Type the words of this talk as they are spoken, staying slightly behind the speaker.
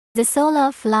The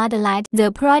Solar Flood Light.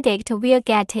 The product will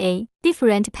get a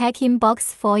different packing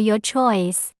box for your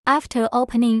choice. After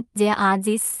opening, there are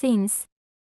these things.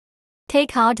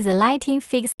 Take out the lighting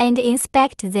fixtures and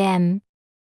inspect them.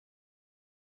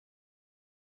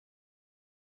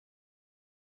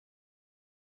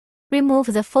 Remove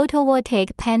the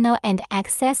photovoltaic panel and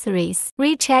accessories.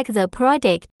 Recheck the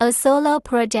product: a solar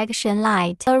projection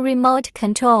light, a remote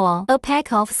control, a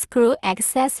pack of screw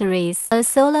accessories, a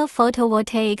solar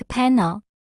photovoltaic panel,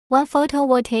 one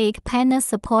photovoltaic panel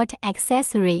support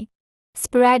accessory.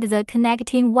 Spread the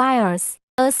connecting wires.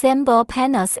 Assemble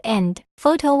panels and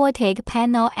photovoltaic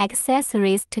panel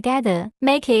accessories together.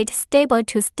 Make it stable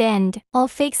to stand or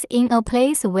fix in a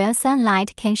place where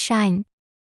sunlight can shine.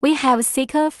 We have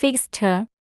thicker fixture.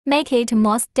 Make it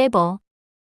more stable.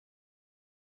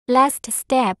 Last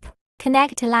step.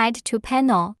 Connect light to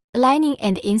panel, aligning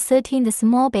and inserting the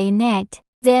small bayonet.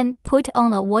 Then put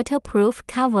on a waterproof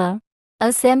cover.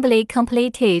 Assembly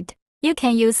completed. You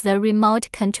can use the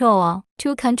remote control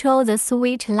to control the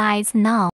switch lights now.